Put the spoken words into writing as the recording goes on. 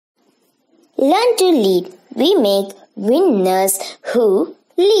Learn to lead. We make winners who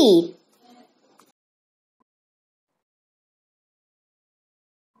lead.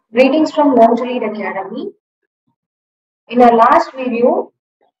 Greetings from Learn to Lead Academy. In our last video,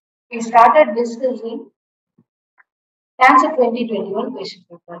 we started discussing Tancet 2021 question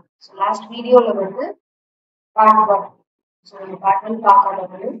paper. So last video part 1. So part 1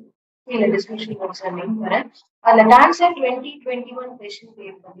 பார்க்காதவங்க கீழ description box link தரேன். அந்த Tancet 2021 question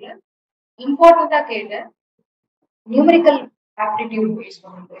paper important கேட்ட numerical aptitude based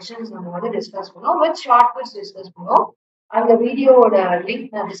on questions நம்ம வந்து discuss பண்ணோம். with shortcuts discuss பண்ணோம். அந்த வீடியோவோட லிங்க்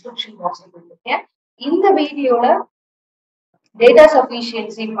நான் டிஸ்கிரிப்ஷன் பாக்ஸ்ல கொடுத்திருக்கேன். இந்த வீடியோல data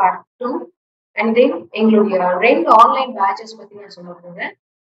sufficiency part 2 and then எங்களுடைய ரெண்டு ஆன்லைன் பேட்சஸ் பத்தி நான் சொல்ல போறேன்.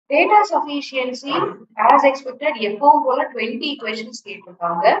 data sufficiency as expected எப்பவும் போல 20 questions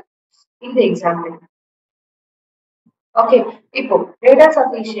கேட்டிருக்காங்க இந்த எக்ஸாம்ல. Okay, இப்போ data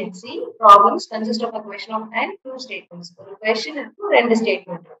sufficiency problems consist of a question of and two statements. ஒரு question இருக்கு, ரெண்டு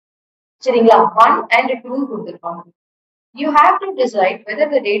ஸ்டேட்மெண்ட் இருக்கு. சரிங்களா? 1 and 2 கொடுத்திருக்காங்க. You have to decide whether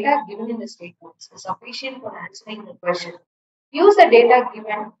the data given in the statements is sufficient for answering the question. Use the data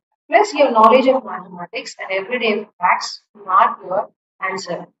given plus your knowledge of mathematics and everyday facts to mark your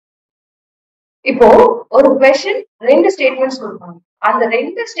answer. இப்போ ஒரு question ரெண்டு statements கொடுப்பாங்க. அந்த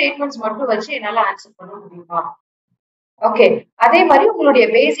ரெண்டு statements மட்டும் வச்சு என்னால answer பண்ண முடியுமா? ஓகே, அதே மாதிரி உங்களுடைய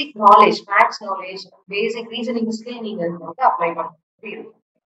பேசிக் நாலேஜ், மேத்ஸ் நாலேஜ், பேசிக் ரீசனிங் ஸ்கில் நீங்க வந்து அப்ளை பண்ண முடியும்.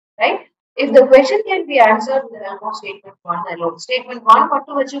 Right? If the question can be answered with the help of statement 1 alone, statement 1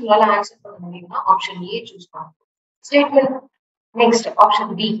 மட்டும் வச்சு உங்களால ஆன்சர் பண்ண முடியும்னா ஆப்ஷன் A சூஸ் பண்ணுங்க. Statement next option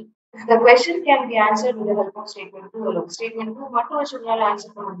B. If the question can be answered with the help of statement 2 alone, statement 2 மட்டும் வச்சு உங்களால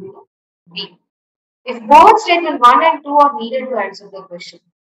answer பண்ண முடியும்னா B. If both statement 1 and 2 are needed to answer the question,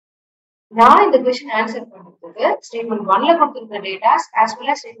 நான் இந்த question answer பண்றதுக்கு statement 1ல கொடுத்திருக்கிற datas as well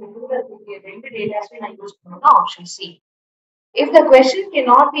as statement 2ல இருக்கக்கூடிய ரெண்டு டேட்டாஸ்மே நான் யூஸ் பண்ணனும்னா option C. If the question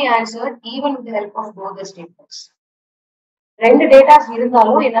cannot be answered even with the help of both the statements, ரெண்டு datas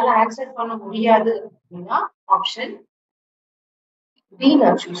இருந்தாலும் என்னால ஆன்சர் பண்ண முடியாது அப்படின்னா ஆப்ஷன் B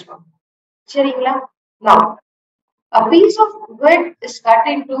நான் சூஸ் பண்ணுவேன். சரிங்களா? Now, a piece of wood is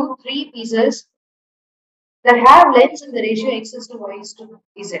cut into 3 pieces that have lengths in the ratio x is to y is to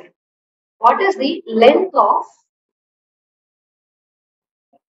z. What is the length of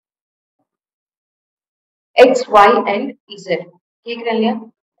x, y and z? கேக்குறேன் இல்லையா?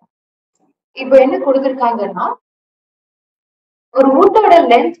 இப்போ என்ன கொடுத்திருக்காங்கன்னா ஒரு wood-ஓட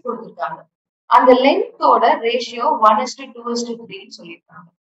length கொடுத்திருக்காங்க. அந்த length-ஓட ratio 1:2:3 சொல்லிருக்காங்க.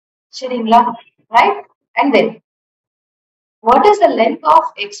 சரிங்களா? Right? And then what is the length of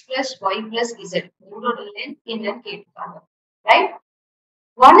x plus y plus z? wood-ஓட length என்னன்னு கேட்டிருக்காங்க. Right?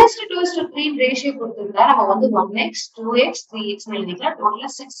 1:2:3 ரேஷியோ கொடுத்திருந்தா நம்ம வந்து 1x 2x 3x எழுதிக்கலாம். டோட்டலா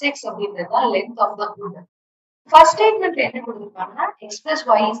 6x அப்படின்றது தான் length of the wood. First ஸ்டேட்மெண்ட்ல என்ன கொடுத்திருக்காங்கன்னா x plus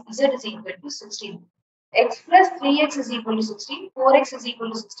y z is equal to 16, x plus 3x is equal to 16, 4x is equal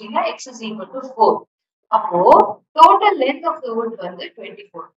to 16 னா x is equal to 4. அப்போ total length of the wood வந்து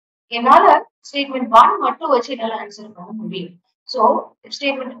 24. என்னால statement 1 மட்டும் வச்சு என்னால answer பண்ண முடியும். So, if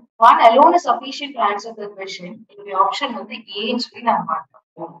statement 1 alone is sufficient to answer the question, இந்த ஆப்ஷன் வந்து A ன்னு சொல்லி நான் மார்க்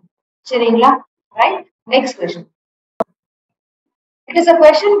பண்ணுவோம். சரிங்களா? Right? Next question. It is a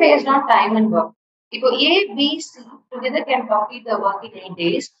question based on time and work. இப்போ A, B, C together can complete the work in 8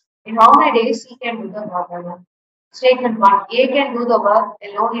 days. In how many days C can do the work alone? Statement 1, A can do the work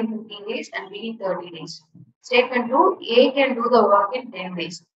alone in 15 days and B in 30 days. Statement 2, A can do the work in 10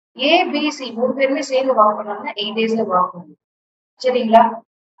 days. A, B, C மூணு பேருமே சேர்ந்து work பண்ணாங்கன்னா 8 daysல work பண்ணும். சரிங்களா?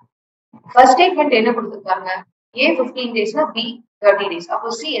 First statement என்ன கொடுத்திருக்காங்க? A 15 daysனா B 30 days. அப்போ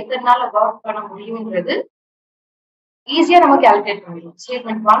C எத்தனை நாள்ல வொர்க் பண்ண முடியும்ன்றது ஈஸியா நம்ம கால்குலேட் பண்ணிடலாம்.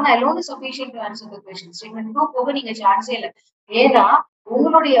 Statement 1 alone is sufficient to answer the question. Statement 2 போக நீங்க சான்ஸே இல்ல. ஏன்னா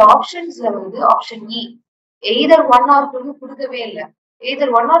உங்களுடைய ஆப்ஷன்ஸ்ல வந்து ஆப்ஷன் E either 1 or 2 கொடுக்கவே இல்ல. either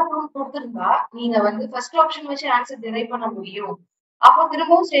 1 or 2 கொடுத்திருந்தா நீங்க வந்து ஃபர்ஸ்ட் ஆப்ஷன் வச்சு ஆன்சர் டிரைவ் பண்ண முடியும். அப்போ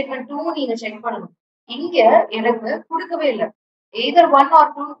திரும்பவும் ஸ்டேட்மெண்ட் 2 நீங்க செக் பண்ணணும். இங்க எனக்கு கொடுக்கவே இல்ல. either 1 or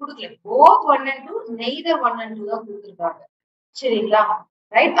 2 கொடுக்கல. both 1 and 2, neither 1 and 2 தான் கொடுத்திருக்காங்க. சரிங்களா?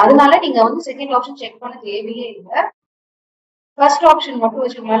 ரைட்? அதனால நீங்க வந்து செகண்ட் ஆப்ஷன் செக் பண்ண தேவையே இல்ல. ஃபர்ஸ்ட் ஆப்ஷன் மட்டும்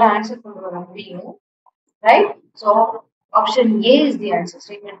வச்சு உங்களால ஆன்சர் கொண்டு வர முடியும். Right? So option A is the answer.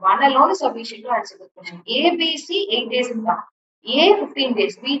 Statement 1 alone is sufficient to answer the question. A, B, C 8 days தான். A 15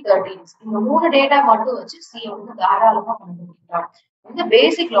 days, B 30 days. இந்த மூணு டேட்டா மட்டும் வச்சு C வந்து தாராளமா கண்டுபிடிக்கலாம். இந்த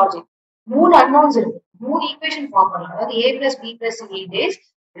பேசிக் லாஜிக். மூணு அன்னோன்ஸ் இருக்கு. மூணு ஈக்குவேஷன் ஃபார்ம் பண்ணலாம். அதாவது A plus B plus C 8 days,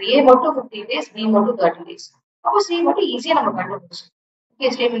 A மட்டும் 15 days, B மட்டும் 30 days. அப்போ C மட்டும் ஈஸியா நம்ம கண்டுபிடிச்சோம். Okay,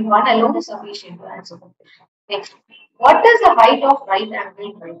 statement 1 alone is sufficient to answer the question. Next, what is the height of right angle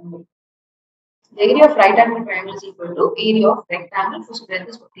triangle? The area of right angle triangle is equal to area of rectangle whose breadth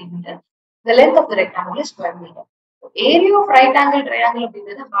is 15 meter. The length of the rectangle is 12 meter. Area of right angle triangle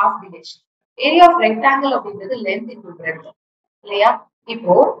அப்படின்றது half BH. Area of rectangle அப்படின்றது length into breadth. இல்லையா?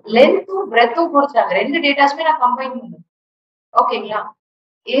 இப்போ லென்த்தும் பிரெத்தும் கொடுத்துட்டாங்க. ரெண்டு டேட்டாஸ்மே நான் combine பண்ணுவேன். ஓகேங்களா?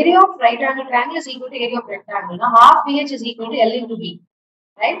 Area of right angle triangle is equal to area of rectangle. Now half BH is equal to L into B.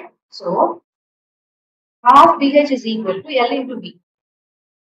 Right? So half BH is equal to L into B.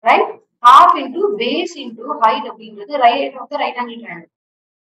 Right? Half into base into height அப்படின்றது right of the right angle triangle.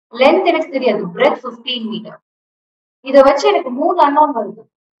 Length எனக்கு தெரியாது. Breadth 15 meter. இத வச்சு எனக்கு 3 unknown வருது.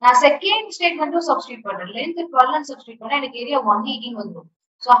 நான் second ஸ்டேட்மெண்ட்டும் substitute பண்றேன். Length 12 substitute பண்ணா எனக்கு ஏரியா 118 வந்துரும்.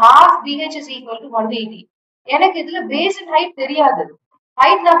 So half BH is equal to 180. எனக்கு இதுல பேஸ் அண்ட் ஹைட் தெரியாது.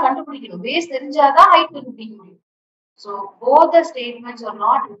 ஹைட் நான் கண்டுபிடிக்கணும். பேஸ் தெரிஞ்சாதான் ஹைட் கண்டுபிடிக்க முடியும். So both the statements are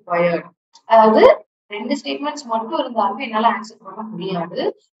not required. அதாவது ரெண்டு ஸ்டேட்மெண்ட்ஸ் மட்டும் இருந்தாலுமே என்னால ஆன்சர் பண்ண முடியாது.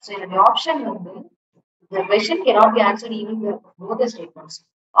 சோ என்னுடைய ஆப்ஷன் வந்து the question cannot be answered even with both the statements.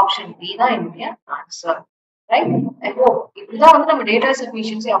 Option B தான் என்னுடைய ஆன்சர். ரைட்? இப்போ இப்படிதான் வந்து நம்ம டேட்டா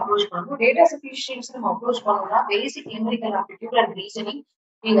சஃபிஷியன்சி அப்ரோச் பண்ணணும். டேட்டா சஃபிஷியன்சி நம்ம அப்ரோச் பண்ணோம்னா பேசிக் நியூமெரிக்கல் ஆப்டிட்யூட் அண்ட் ரீசனிங்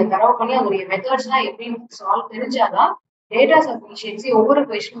நீங்க தரவு பண்ணி அதோடைய மெத்தட்ஸ்லாம் எப்படின்னு சால்வ் தெரிஞ்சாதான் டேட்டா சஃபிஷியன்சி ஒவ்வொரு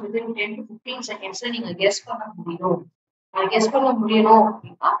கொஸ்டின் வித்தின் 10 to 15 செகண்ட்ஸ்ல நீங்க கெஸ் பண்ண முடியும். கெஸ் பண்ண முடியணும்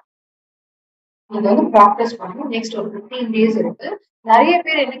அப்படின்னா நீங்க வந்து ப்ராக்டிஸ் பண்ணணும். நெக்ஸ்ட் ஒரு 15 days இருக்கு. நிறைய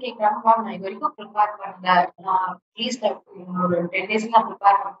பேர் என்ன கேட்கறாங்க, நான் இது வரைக்கும் ப்ரிப்பேர் பண்ணல, நான் ப்ளீஸ் ஒரு 10 days நான்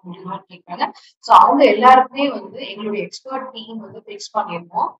ப்ரிப்பேர் பண்ண முடியுமான்னு கேட்கறாங்க. ஸோ அவங்க எல்லாருக்குமே வந்து எங்களுடைய எக்ஸ்பர்ட் டீம் வந்து ஃபிக்ஸ்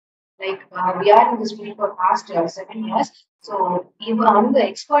பண்ணிருக்கோம். Like we are in this field for past 7 years. So அந்த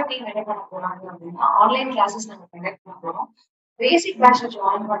எக்ஸ்பர்ட் டீம் என்ன பண்ண போறாங்க அப்படின்னா ஆன்லைன் கிளாஸஸ் நாங்க கண்டக்ட் பண்ண போறோம். பேசிக் பேட்ச்ல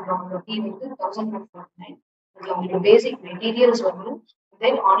ஜாயின் பண்றவங்க டீம் வந்து 1049. இதுல உங்களுக்கு பேசிக் மெட்டீரியல்ஸ் வரும்.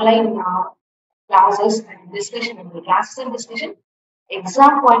 தென் online classes and discussion and classes and discussion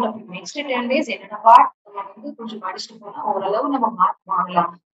exam point of view next 10 days என்னென்ன பார்ட் நம்ம வந்து கொஞ்சம் படிச்சுட்டு போனா ஓரளவு நம்ம மார்க்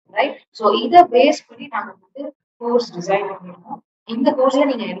வாங்கலாம். ரைட்? ஸோ இதை பேஸ் பண்ணி நாங்க வந்து கோர்ஸ் டிசைன் பண்ணிருக்கோம். இந்த கோர்ஸ்ல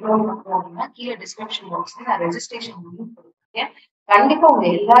நீங்க என்ரோல் பண்ணணும் அப்படின்னா கீழே டிஸ்கிரிப்ஷன் பாக்ஸ்ல நான் ரெஜிஸ்ட்ரேஷன் லிங்க் கொடுத்துருக்கேன். கண்டிப்பா உங்க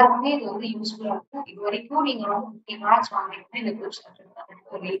எல்லாருக்குமே இது வந்து யூஸ்ஃபுல்லா இருக்கும். இது வரைக்கும் நீங்க வந்து 50 மார்க்ஸ் வாங்கினீங்கன்னா இந்த கோர்ஸ்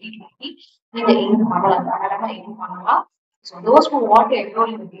ஒரு 80-20 நீங்க எய்ம் பண்ணலாம், தாராளமா எய்ம் பண்ணலாம். So those who want to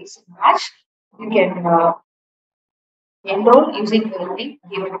enroll in the basic batch you can enroll using the link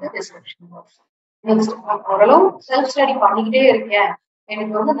given in the description box. Next, ஓரளவு செல்ஃப் ஸ்டடி பண்ணிக்கிட்டே இருக்கேன்,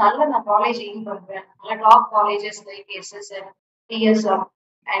 எனக்கு வந்து நல்ல நான் காலேஜ் எய்ம் பண்றேன், நல்ல top colleges like SSN, TSM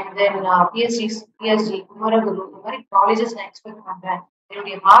and then PSG, Kumaraguru இந்த மாதிரி காலேஜஸ் நான் எக்ஸ்பெக்ட் பண்றேன்,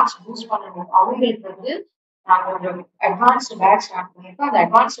 என்னுடைய மார்க்ஸ் பூஸ்ட் பண்ணணும், அவங்களுக்கு வந்து நாங்க ஒரு அட்வான்ஸ்டு பேட்ச் ஸ்டார்ட் பண்ணிருக்கோம். அந்த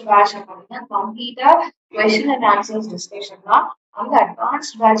அட்வான்ஸ்டு பேட்ச் பார்த்தீங்கன்னா கம்ப்ளீட்டா கொஸ்டின் அண்ட் ஆன்சர்ஸ் டிஸ்கஷன் தான். அந்த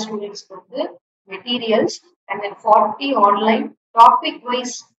அட்வான்ஸ்ட் பேட்ச் ஸ்டூடெண்ட்ஸ்க்கு வந்து materials and then 40 online topic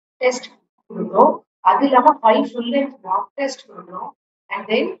wise test கொடுக்குறோம். அது இல்லாம 5 full length mock test கொடுக்குறோம். And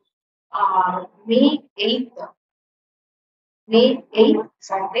then May 8th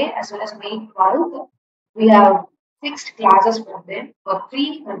Sunday as well as May 12th we have fixed classes for them for 3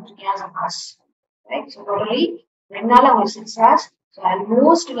 continuous hours. Right? So totally 2 நாள் அவங்க 6 hours. So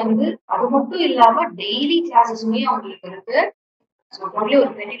almost வந்து அது மட்டும் இல்லாம டெய்லி கிளாஸஸுமே அவங்களுக்கு இருக்கு. ஸோ டோட்டலி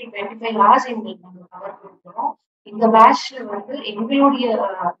ஒரு 20 to 25 hours எங்களுக்கு நாங்கள் கவர் கொடுக்குறோம். இந்த பேட்ச்ல வந்து எங்களுடைய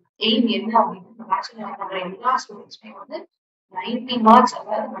எய்ம் என்ன அப்படின்னு இந்த பேட்ச்ல பண்ற எல்லா ஸ்டூடெண்ட்ஸ்மே வந்து 90 மார்க்ஸ்,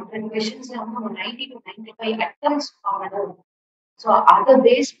 அதாவது 100 கொஸ்டின்ஸ்ல வந்து ஒரு 90 to 95 அட்டம்ஸ் பண்ணணும். ஸோ அதை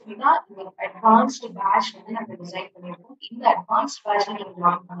பேஸ் பண்ணி தான் இந்த அட்வான்ஸ்டு பேட்ச் வந்து நாங்கள் டிசைன் பண்ணிருக்கோம். இந்த அட்வான்ஸ்ட் பேட்ச்ல நீங்க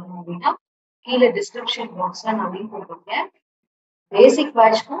ஜாயின் பண்ணணும் அப்படின்னா கீழே டிஸ்கிரிப்ஷன் பாக்ஸ்ல நான் லிங்க் போட்டிருக்கேன். பேசிக்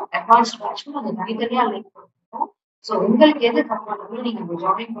பேட்ச்க்கும் அட்வான்ஸ்ட் பேட்ச்க்கும் நாங்கள் தனித்தனியா லிங்க் போட்டிருக்கோம். ஸோ உங்களுக்கு எது கம்ஃபர்டபுள் நீங்க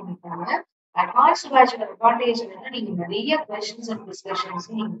ஜாயின் பண்ணிக்கோங்க. அட்வான்ஸ்ட் பேட்சோட அட்வான்டேஜ் என்னன்னா நீங்க நிறைய கொஸ்டின்ஸ் அண்ட் டிஸ்கஷன்ஸ்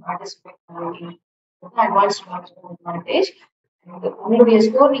நீங்க பார்ட்டிசிபேட் பண்ணுவீங்க. Advanced பேட்சோட advantage. உங்களுடைய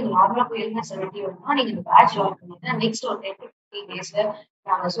ஸ்கோர் நீங்க நார்மலா போயிருந்தா 70 வரும்னா நீங்க இந்த பேட்ச் ஜாயின் பண்ணீங்கன்னா நெக்ஸ்ட் ஒரு 10 to 15 daysல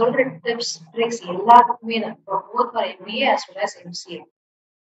நாங்க சொல்ற டிப்ஸ் ட்ரிக்ஸ் எல்லாத்துக்குமே both for MBA as well as MCA.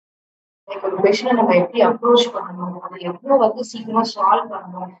 ஒரு கொஸ்டினை நம்ம எப்படி அப்ரோச் பண்ணணும், அதை எவ்வளவு வந்து சீக்கிரமா சால்வ்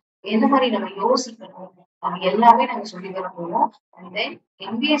பண்ணணும், எந்த மாதிரி நம்ம யோசிக்கணும், அது எல்லாமே நாங்க சொல்லி தர போறோம். அண்ட் தென்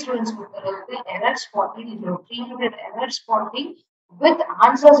MBA ஸ்டூடெண்ட்ஸ் பொறுத்தளவுக்கு எரர் ஸ்பாட்டிங், இந்த 300 எரர் ஸ்பாட்டிங் வித்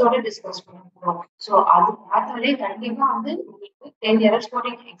ஆன்சர்ஸோட டிஸ்கஸ் பண்ண போறோம். ஸோ அது பார்த்தாலே கண்டிப்பா வந்து உங்களுக்கு 10 எரர்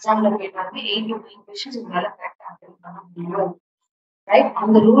ஸ்பாட்டிங் எக்ஸாம்ல கேட்டாலுமே 8 to 9 கொஸ்டின்ஸ் உங்களால கரெக்டா அட்டெண்ட் பண்ண முடியும். ரைட்?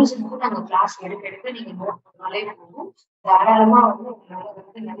 அந்த ரூல்ஸ் மட்டும் நாங்க கிளாஸ் எடுக்க நீங்க நோட் பண்ணாலே போதும். தாராளமா வந்து உங்களால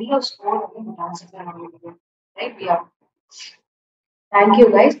வந்து நல்ல ஸ்கோர் வந்து டான்செட்ல பண்ண முடியும். Right? Thank you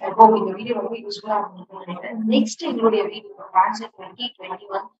guys. I hope இந்த வீடியோ ரொம்ப யூஸ்ஃபுல்லா இருக்கும்னு நினைக்கிறேன். நெக்ஸ்ட் எங்களுடைய வீடியோ டான்செட்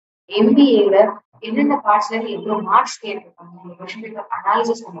 2021 MBAல என்னென்ன பார்ட்ஸ்ல எவ்வளவு மார்க்ஸ் கேட்டிருக்காங்க, இந்த கொஸ்டின் பேப்பர்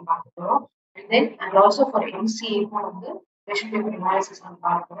அனாலிசிஸ் நம்ம பார்க்க போறோம். and also for MCA question paper analysis and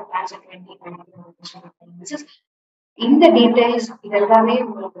Tancet 2022 question paper analysis. இந்த டீடைல்ஸ் இதெல்லாமே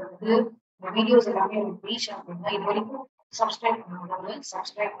உங்களுக்கு இந்த வீடியோஸ் எல்லாமே உங்களுக்கு ரீச் ஆகுங்க. இது வரைக்கும் சப்ஸ்கிரைப்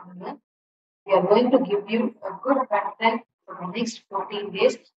பண்ணுங்க. We are going to give you a good content for the next 14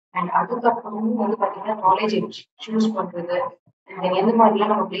 days. And அதுக்கப்புறமும் பாத்தீங்கன்னா காலேஜ் சூஸ் பண்றது and எந்த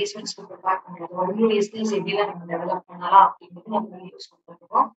மாதிரிலாம் நம்ம பிளேஸ்மெண்ட்ஸ் ப்ரிப்பேர் பண்றது, உங்களுடைய ஸ்கில்ஸ் எப்படிலாம் நம்ம டெவலப் பண்ணலாம் அப்படிங்கிறது நம்ம வீடியோஸ்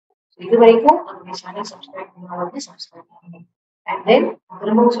கொடுத்துருக்கோம். இது வரைக்கும் நம்மளுடைய சேனல் சப்ஸ்கிரைப் பண்ணாலும் சப்ஸ்கிரைப் பண்ணுங்க. And then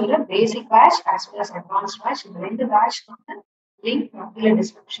திரும்பவும் சொல்றேன், பேசிக் batch as well as advanced batch, இந்த ரெண்டு பேட்ச் லிங்க் கீழே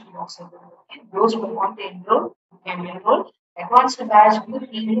டிஸ்கிரிப்ஷன் பாக்ஸ் இருக்கு. Those who want to enroll can enroll. Advanced batch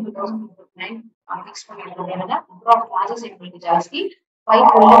 2009 fix பண்ணிருக்கோம். ஏன்னா நம்பர் ஆஃப் கிளாஸஸ் எங்களுக்கு ஜாஸ்தி,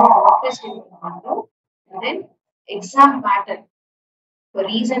 5 மாக் டெஸ்ட் பண்றோம். And then exam pattern, இப்போ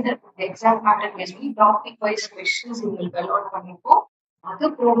ரீசன்ட் எக்ஸாம் பேட்டர்ன் பேஸ் பண்ணி டாபிக் வைஸ் கொஸ்டின்ஸ் உங்களுக்கு அலாட் பண்ணிப்போம். அது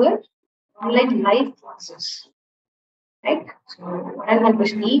போக online live classes, right? So உடனே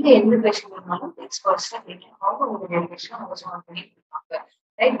கொஸ்டின் நீங்க எந்த கொஸ்டின் இருந்தாலும் எக்ஸ்பர்ட்ஸ் கேட்கலாம், உங்களுடைய கொஸ்டின் அவங்க சால்வ் பண்ணி கொடுப்பாங்க,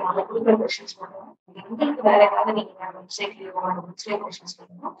 ரைட்? நாங்கள் கொடுக்குற கொஸ்டின்ஸ் பண்ணுவோம். உங்களுக்கு வேற ஏதாவது நீங்க வெப்சைட்லயோ புக்ஸ்லயோ கொஸ்டின்ஸ்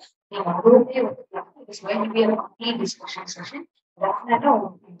பண்ணணும், நீங்க அதுவுமே it is going to be a complete discussion session. டெஃபினட்டா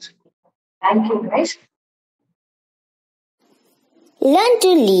உங்களுக்கு thank you guys. Learn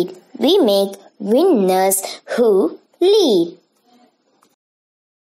to lead. We make winners who lead.